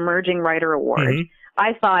like an emerging writer award, Mm-hmm.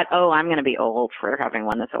 I thought, I'm going to be old for having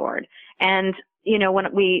won this award. And, when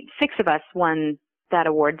 6 of us won that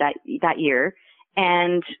award that year,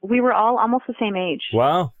 and we were all almost the same age.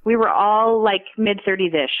 Wow. We were all like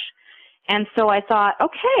mid-30s-ish. And so I thought,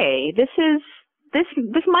 okay, this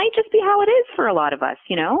might just be how it is for a lot of us,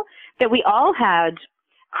 that we all had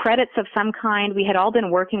credits of some kind. We had all been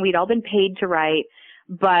working. We'd all been paid to write,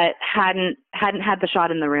 but hadn't had the shot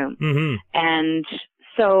in the room. Mm-hmm. And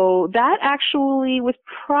so that actually was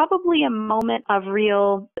probably a moment of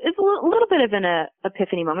it's a little bit of an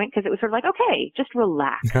epiphany moment, because it was sort of like, okay, just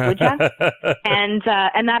relax, would ya? And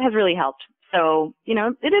that has really helped. So,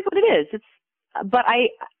 it is what it is. But I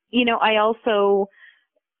also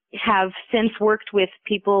have since worked with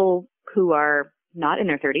people who are not in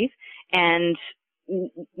their 30s, and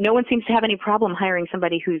no one seems to have any problem hiring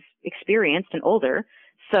somebody who's experienced and older.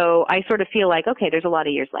 So I sort of feel like, okay, there's a lot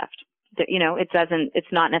of years left.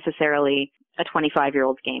 It's not necessarily a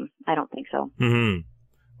 25-year-old's game. I don't think so. Mm-hmm.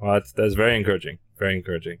 Well, that's very encouraging. Very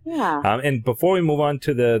encouraging. Yeah. And before we move on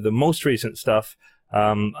to the most recent stuff,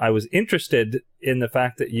 I was interested in the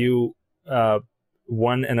fact that you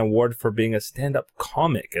won an award for being a stand-up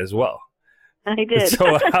comic as well. I did.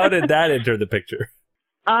 So how did that enter the picture?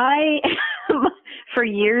 For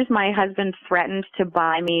years, my husband threatened to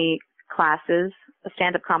buy me classes,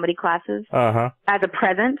 stand-up comedy classes, as a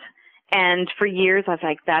present. And for years, I was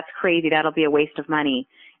like, that's crazy. That'll be a waste of money.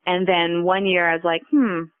 And then one year, I was like,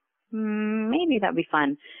 maybe that'd be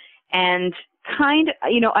fun. And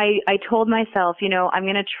I told myself, I'm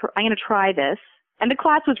going to try this. And the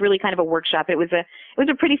class was really kind of a workshop. It was a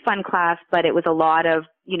pretty fun class, but it was a lot of,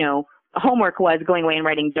 homework was going away and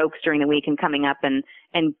writing jokes during the week and coming up and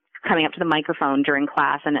coming up to the microphone during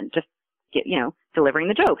class and then just delivering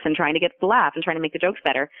the jokes and trying to get the laugh and trying to make the jokes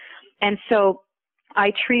better. And so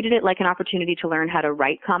I treated it like an opportunity to learn how to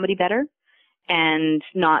write comedy better and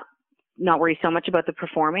not worry so much about the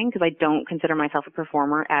performing, because I don't consider myself a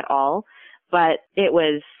performer at all. But it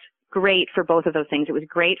was great for both of those things. It was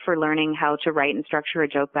great for learning how to write and structure a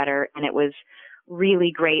joke better, and it was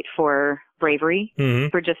really great for bravery,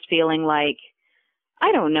 for just feeling like,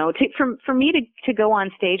 I don't know, for me to go on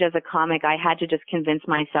stage as a comic, I had to just convince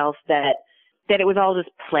myself that it was all just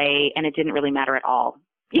play and it didn't really matter at all.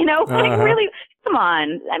 Like, really, come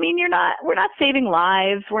on. I mean, we're not saving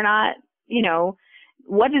lives. We're not,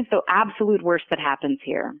 what is the absolute worst that happens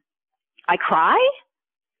here? I cry?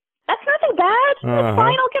 That's not so bad. That's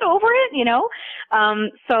fine. I'll get over it,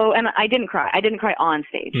 So, and I didn't cry. I didn't cry on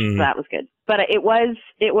stage. So that was good. But it was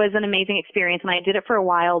an amazing experience, and I did it for a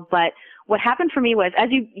while. But what happened for me was, as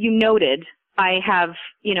you noted, I have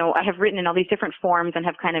written in all these different forms and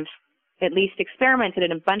have kind of at least experimented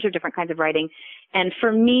in a bunch of different kinds of writing. And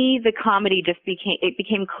for me, the comedy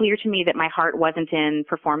became clear to me that my heart wasn't in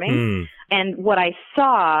performing. And what I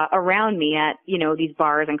saw around me at, these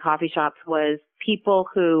bars and coffee shops was people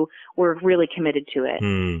who were really committed to it.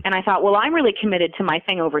 And I thought, well, I'm really committed to my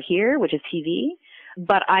thing over here, which is TV,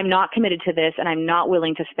 but I'm not committed to this, and I'm not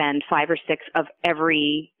willing to spend 5 or 6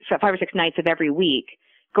 nights of every week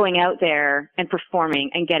going out there and performing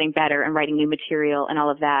and getting better and writing new material and all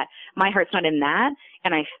of that. My heart's not in that.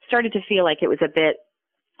 And I started to feel like it was a bit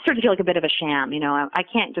of a sham. I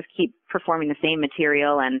can't just keep performing the same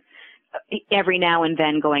material and every now and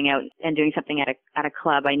then going out and doing something at a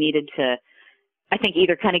club. I needed to, I think,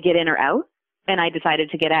 either kind of get in or out. And I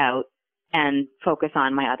decided to get out and focus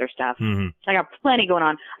on my other stuff. I got plenty going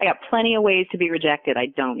on. I got plenty of ways to be rejected. I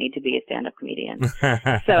don't need to be a stand-up comedian.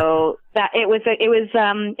 So that it was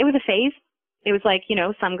a phase. It was like,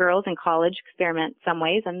 some girls in college experiment some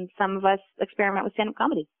ways, and some of us experiment with stand-up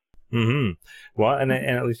comedy. Mm-hmm. Well, and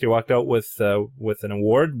at least you walked out with an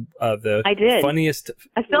award, the I did. funniest.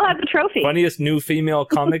 I still have the trophy. Funniest new female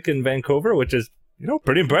comic in Vancouver, which is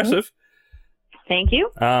pretty impressive. Thank you.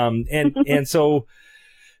 And so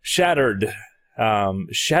shattered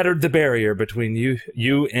the barrier between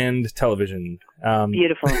you and television.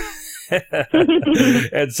 Beautiful.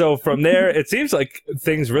 And so from there, it seems like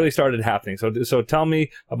things really started happening. So tell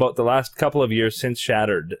me about the last couple of years since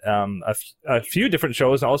Shattered. A few different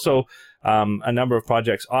shows, also a number of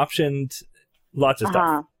projects optioned, lots of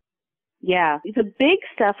stuff. Yeah, the big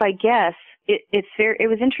stuff, I guess. It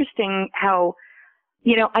was interesting how,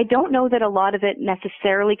 I don't know that a lot of it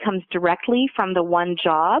necessarily comes directly from the one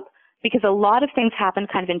job, because a lot of things happened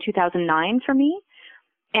kind of in 2009 for me,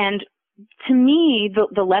 and to me,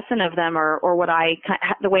 the lesson of them, or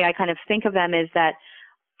the way I kind of think of them, is that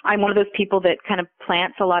I'm one of those people that kind of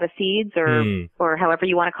plants a lot of seeds, or however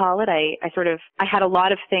you want to call it. I had a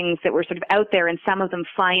lot of things that were sort of out there, and some of them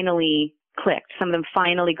finally clicked. Some of them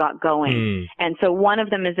finally got going. And so one of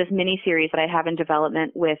them is this mini series that I have in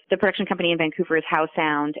development with the production company in Vancouver is How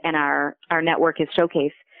Sound, and our network is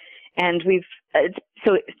Showcase. And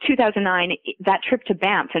so 2009, that trip to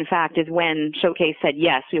Banff, in fact, is when Showcase said,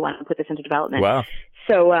 yes, we want to put this into development. Wow.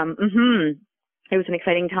 So, it was an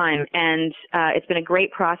exciting time, and it's been a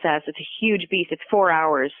great process. It's a huge beast. It's 4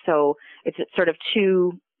 hours, so it's sort of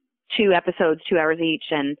two episodes, 2 hours each,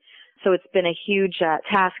 and so it's been a huge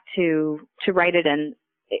task to write it. And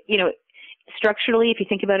structurally, if you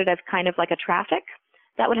think about it as kind of like a Traffic,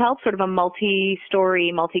 that would help. Sort of a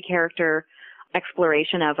multi-story, multi-character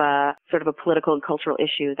exploration of a sort of a political and cultural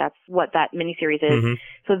issue. That's what that miniseries is. Mm-hmm.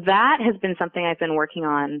 So that has been something I've been working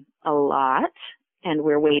on a lot, and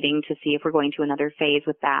we're waiting to see if we're going to another phase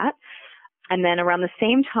with that. And then around the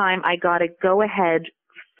same time, I got a go-ahead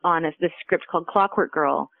on this script called Clockwork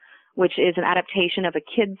Girl, which is an adaptation of a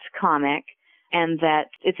kid's comic, and that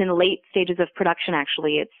it's in late stages of production,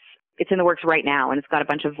 actually. It's in the works right now, and it's got a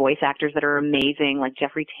bunch of voice actors that are amazing, like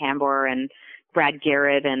Jeffrey Tambor and Brad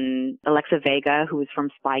Garrett and Alexa Vega, who is from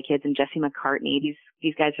Spy Kids, and Jesse McCartney.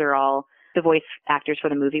 These guys are all the voice actors for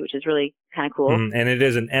the movie, which is really kind of cool. And it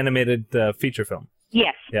is an animated feature film.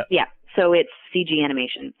 Yes. Yeah. Yeah. So it's CG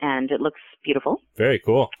animation, and it looks beautiful. Very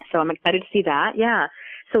cool. So I'm excited to see that. Yeah.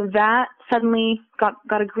 So that suddenly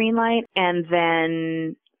got a green light, and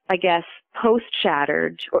then I guess post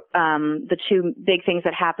Shattered, the two big things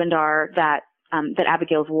that happened are that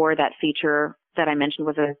Abigail's War, that feature that I mentioned,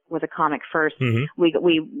 was a comic first. Mm-hmm.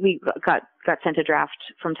 We got sent a draft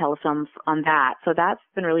from Telefilm on that, so that's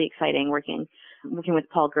been really exciting working with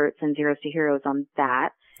Paul Gertz and Zeros to Heroes on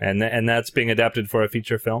that. And that's being adapted for a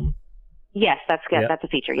feature film. Yes, that's a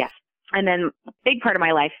feature. Yes, and then a big part of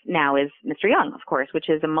my life now is Mr. Young, of course, which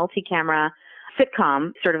is a multi-camera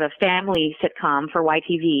sitcom, sort of a family sitcom for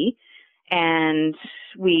YTV. And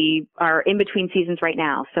we are in between seasons right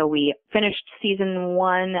now. So we finished season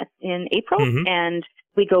 1 in April, mm-hmm. and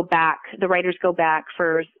we go back, the writers go back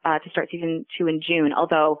to start season 2 in June,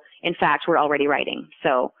 although in fact we're already writing.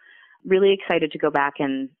 So really excited to go back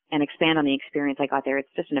and expand on the experience I got there. It's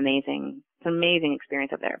just an amazing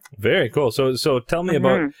experience up there. Very cool. So tell me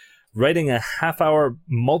about writing a half-hour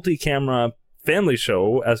multi-camera family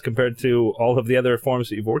show as compared to all of the other forms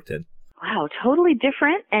that you've worked in. Wow, totally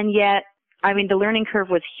different, and yet, I mean, the learning curve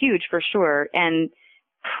was huge for sure, and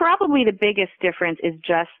probably the biggest difference is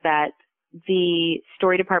just that the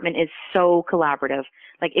story department is so collaborative.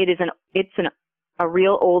 Like it's a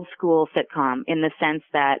real old school sitcom in the sense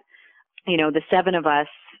that, the 7 of us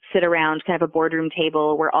sit around kind of a boardroom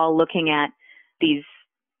table. We're all looking at these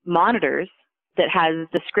monitors that has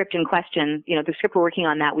the script in question, the script we're working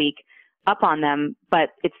on that week up on them, but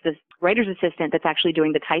it's the writer's assistant that's actually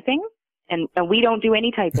doing the typing. And we don't do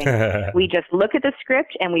any typing. We just look at the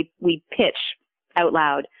script and we pitch out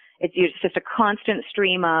loud. It's just a constant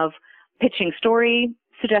stream of pitching story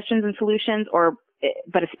suggestions and solutions,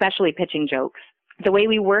 but especially pitching jokes. The way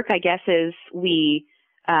we work, I guess, is we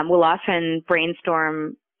will often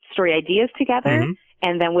brainstorm story ideas together, mm-hmm.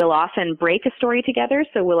 and then we'll often break a story together.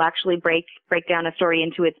 So we'll actually break down a story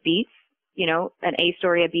into its beats, an A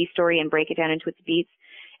story, a B story, and break it down into its beats.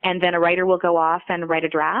 And then a writer will go off and write a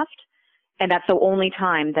draft. And that's the only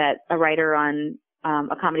time that a writer on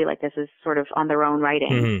a comedy like this is sort of on their own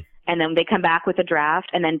writing. Mm-hmm. And then they come back with a draft,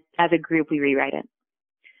 and then as a group we rewrite it.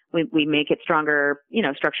 We make it stronger,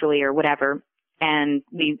 structurally or whatever, and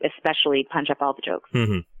we especially punch up all the jokes.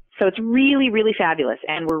 Mm-hmm. So it's really, really fabulous,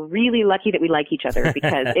 and we're really lucky that we like each other,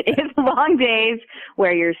 because it is long days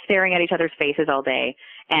where you're staring at each other's faces all day.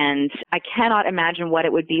 And I cannot imagine what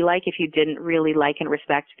it would be like if you didn't really like and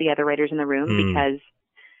respect the other writers in the room, because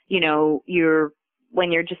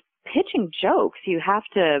when you're just pitching jokes, it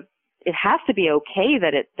has to be okay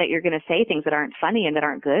that you're going to say things that aren't funny and that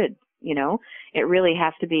aren't good. You know, it really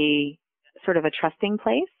has to be sort of a trusting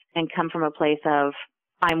place and come from a place of,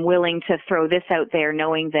 I'm willing to throw this out there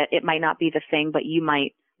knowing that it might not be the thing, but you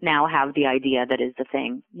might now have the idea that is the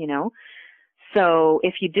thing, you know? So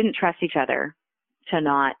if you didn't trust each other to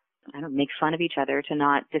not, make fun of each other, to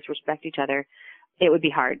not disrespect each other, it would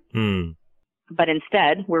be hard. But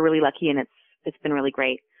instead, we're really lucky, and it's been really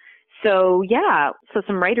great. So yeah, so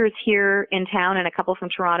some writers here in town and a couple from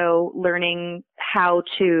Toronto learning how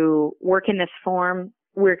to work in this form.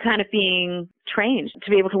 We're kind of being trained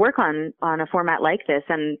to be able to work on a format like this.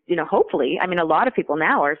 And, you know, hopefully, I mean, a lot of people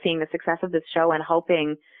now are seeing the success of this show and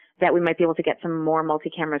hoping that we might be able to get some more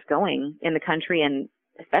multi-cameras going in the country, and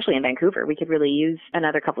especially in Vancouver. We could really use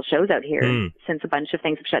another couple shows out here since a bunch of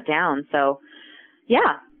things have shut down. So,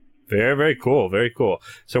 yeah. Very, very cool. Very cool.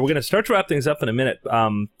 So we're going to start to wrap things up in a minute.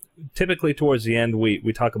 Typically towards the end,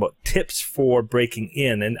 we talk about tips for breaking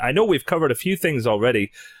in. And I know we've covered a few things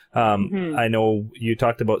already. I know you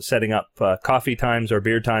talked about setting up coffee times or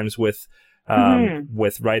beer times with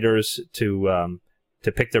writers to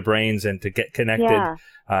pick their brains and to get connected. Yeah.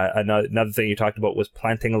 Another thing you talked about was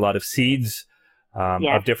planting a lot of seeds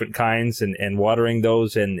of different kinds and watering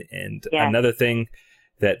those. And another thing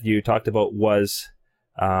that you talked about was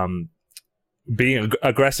being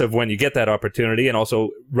aggressive when you get that opportunity, and also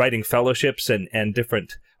writing fellowships and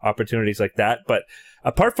different opportunities like that. But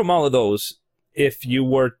apart from all of those, if you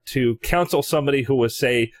were to counsel somebody who was,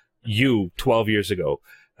 say, you 12 years ago,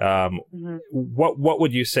 what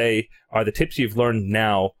would you say are the tips you've learned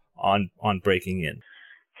now on breaking in?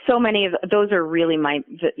 So many of those are really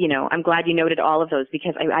I'm glad you noted all of those,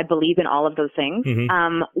 because I believe in all of those things.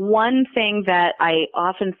 One thing that I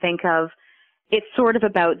often think of, it's sort of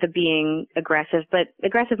about the being aggressive, but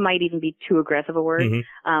aggressive might even be too aggressive a word. It's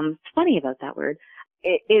funny about that word.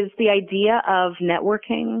 It is the idea of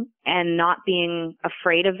networking and not being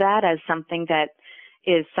afraid of that as something that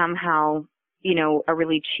is somehow, you know, a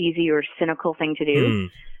really cheesy or cynical thing to do.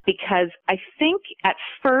 Because I think at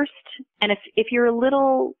first, and if you're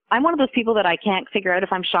I'm one of those people that I can't figure out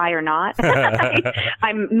if I'm shy or not.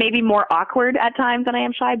 I'm maybe more awkward at times than I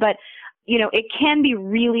am shy, but you know, it can be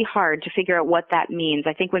really hard to figure out what that means.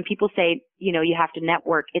 I think when people say, you know, you have to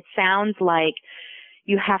network, it sounds like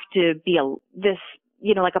you have to be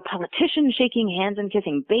like a politician shaking hands and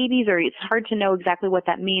kissing babies, or it's hard to know exactly what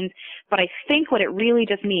that means. But I think what it really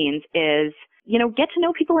just means is, you know, get to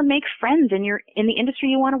know people and make friends in the industry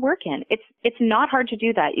you want to work in. It's not hard to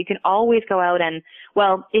do that. You can always go out and,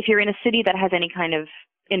 well, if you're in a city that has any kind of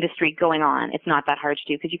industry going on, it's not that hard to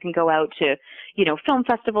do, because you can go out to, you know, film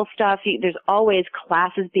festival stuff. There's always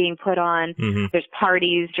classes being put on. There's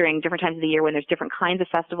parties during different times of the year when there's different kinds of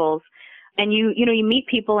festivals. And you meet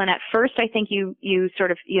people, and at first I think you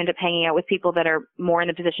end up hanging out with people that are more in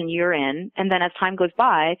the position you're in. And then as time goes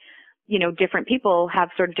by, you know, different people have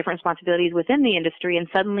sort of different responsibilities within the industry, and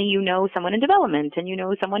suddenly you know someone in development, and you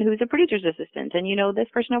know someone who's a producer's assistant, and you know this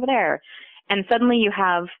person over there. And suddenly you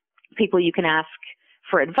have people you can ask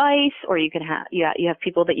for advice, or you have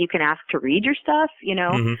people that you can ask to read your stuff, you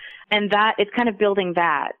know, and that it's kind of building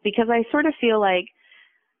that, because I sort of feel like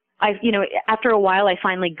after a while I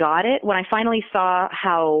finally got it, when I finally saw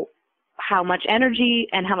how much energy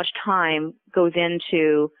and how much time goes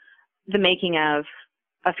into the making of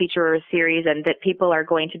a feature or a series, and that people are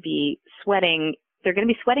going to be sweating. They're going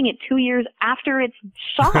to be sweating it 2 years after it's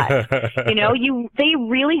shot. You know, they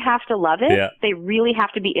really have to love it. Yeah. They really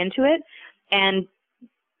have to be into it. And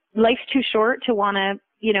life's too short to want to,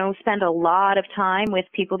 you know, spend a lot of time with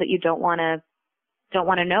people that you don't want to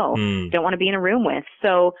know, don't want to be in a room with.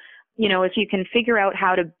 So, you know, if you can figure out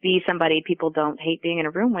how to be somebody people don't hate being in a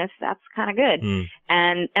room with, that's kind of good.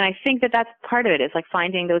 And I think that's part of it, is like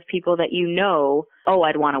finding those people that, you know, oh,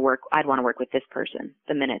 I'd want to work with this person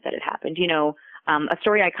the minute that it happened. You know, a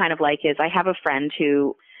story I kind of like is, I have a friend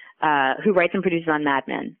who writes and produces on Mad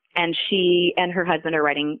Men, and she and her husband are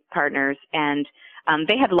writing partners, and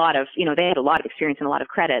they had a lot of experience and a lot of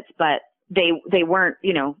credits, but they weren't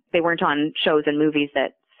on shows and movies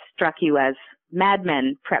that struck you as Mad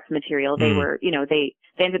Men prep material. They were, you know, they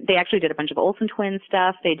actually did a bunch of Olsen Twins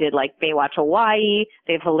stuff. They did like Baywatch Hawaii.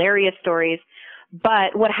 They have hilarious stories.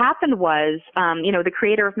 But what happened was, you know, the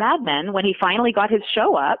creator of Mad Men, when he finally got his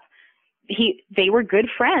show up, they were good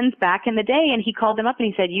friends back in the day, and he called them up and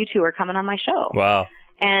he said, "You two are coming on my show." Wow.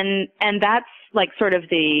 And that's like sort of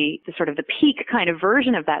the peak kind of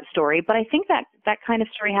version of that story. But I think that kind of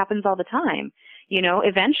story happens all the time. You know,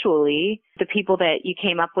 eventually the people that you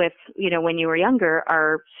came up with, you know, when you were younger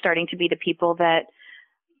are starting to be the people that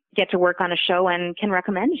get to work on a show and can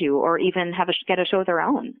recommend you, or even get a show of their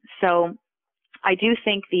own. So I do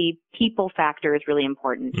think the people factor is really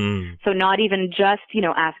important. So not even just,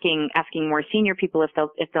 asking more senior people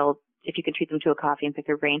if you can treat them to a coffee and pick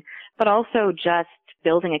their brain, but also just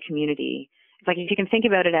building a community. It's like, if you can think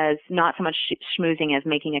about it as not so much schmoozing as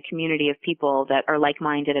making a community of people that are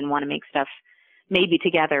like-minded and want to make stuff maybe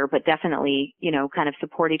together, but definitely, kind of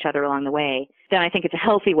support each other along the way, then I think it's a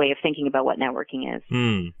healthy way of thinking about what networking is.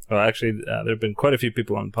 Well, actually, there have been quite a few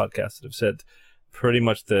people on the podcast that have said pretty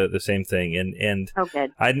much the same thing. And oh,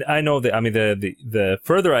 good. I know that, the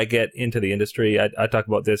further I get into the industry, I talk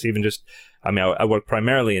about this even just, I work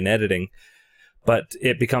primarily in editing, but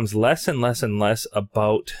it becomes less and less and less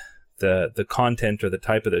about the content or the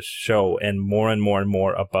type of the show, and more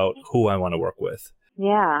about who I want to work with.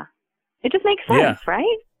 Yeah. It just makes sense,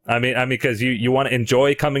 right? Because you want to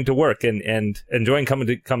enjoy coming to work, and enjoying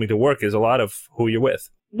coming to work is a lot of who you're with.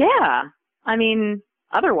 Yeah.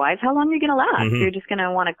 Otherwise, how long are you going to last? You're just going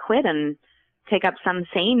to want to quit and take up some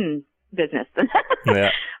sane business.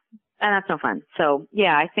 Yeah. And that's no fun. So,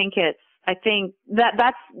 yeah, I think that's,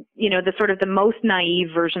 the sort of the most naive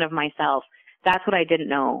version of myself. That's what I didn't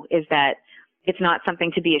know, is that it's not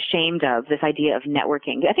something to be ashamed of, this idea of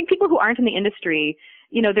networking. I think people who aren't in the industry,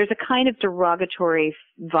 there's a kind of derogatory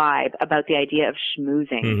vibe about the idea of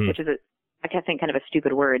schmoozing, which is I think kind of a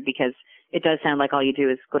stupid word, because it does sound like all you do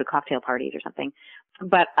is go to cocktail parties or something.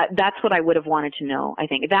 But that's what I would have wanted to know, I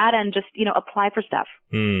think. That, and just, apply for stuff.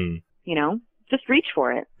 Just reach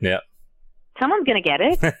for it. Yeah. Someone's going to get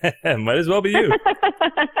it. Might as well be you.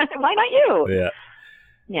 Why not you? Yeah.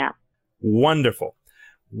 Yeah. Wonderful.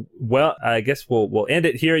 Well, I guess we'll end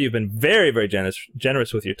it here. You've been very, very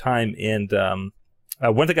generous with your time. And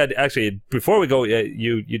one thing before we go,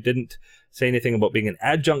 you didn't say anything about being an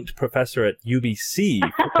adjunct professor at UBC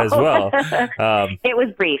as well. It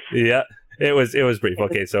was brief. Yeah, it was brief.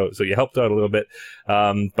 Okay, so you helped out a little bit.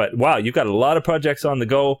 But wow, you've got a lot of projects on the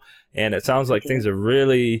go, and it sounds like things are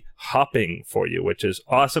really hopping for you, which is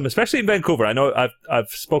awesome, especially in Vancouver. I know I've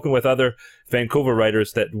spoken with other Vancouver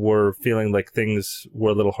writers that were feeling like things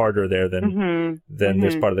were a little harder there than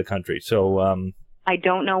this part of the country. So I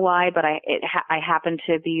don't know why, but I happen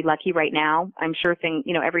to be lucky right now. I'm sure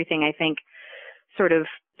everything, I think, sort of,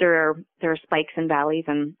 there are spikes and valleys,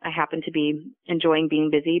 and I happen to be enjoying being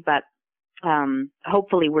busy, but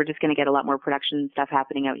hopefully we're just going to get a lot more production stuff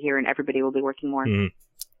happening out here, and everybody will be working more.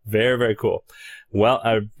 Very, very cool. Well,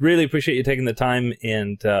 I really appreciate you taking the time,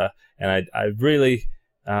 and I really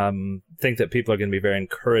think that people are going to be very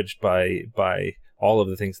encouraged by all of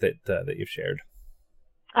the things that you've shared.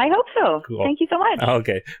 I hope so. Cool. Thank you so much.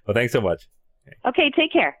 Okay. Well, thanks so much. Okay,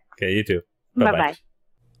 take care. Okay, you too. Bye-bye.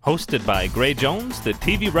 Hosted by Gray Jones, the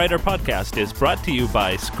TV Writer Podcast is brought to you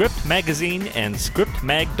by Script Magazine and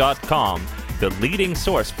ScriptMag.com, the leading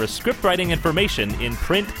source for scriptwriting information in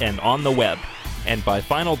print and on the web. And by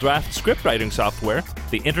Final Draft scriptwriting software,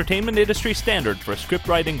 the entertainment industry standard for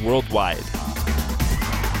scriptwriting worldwide.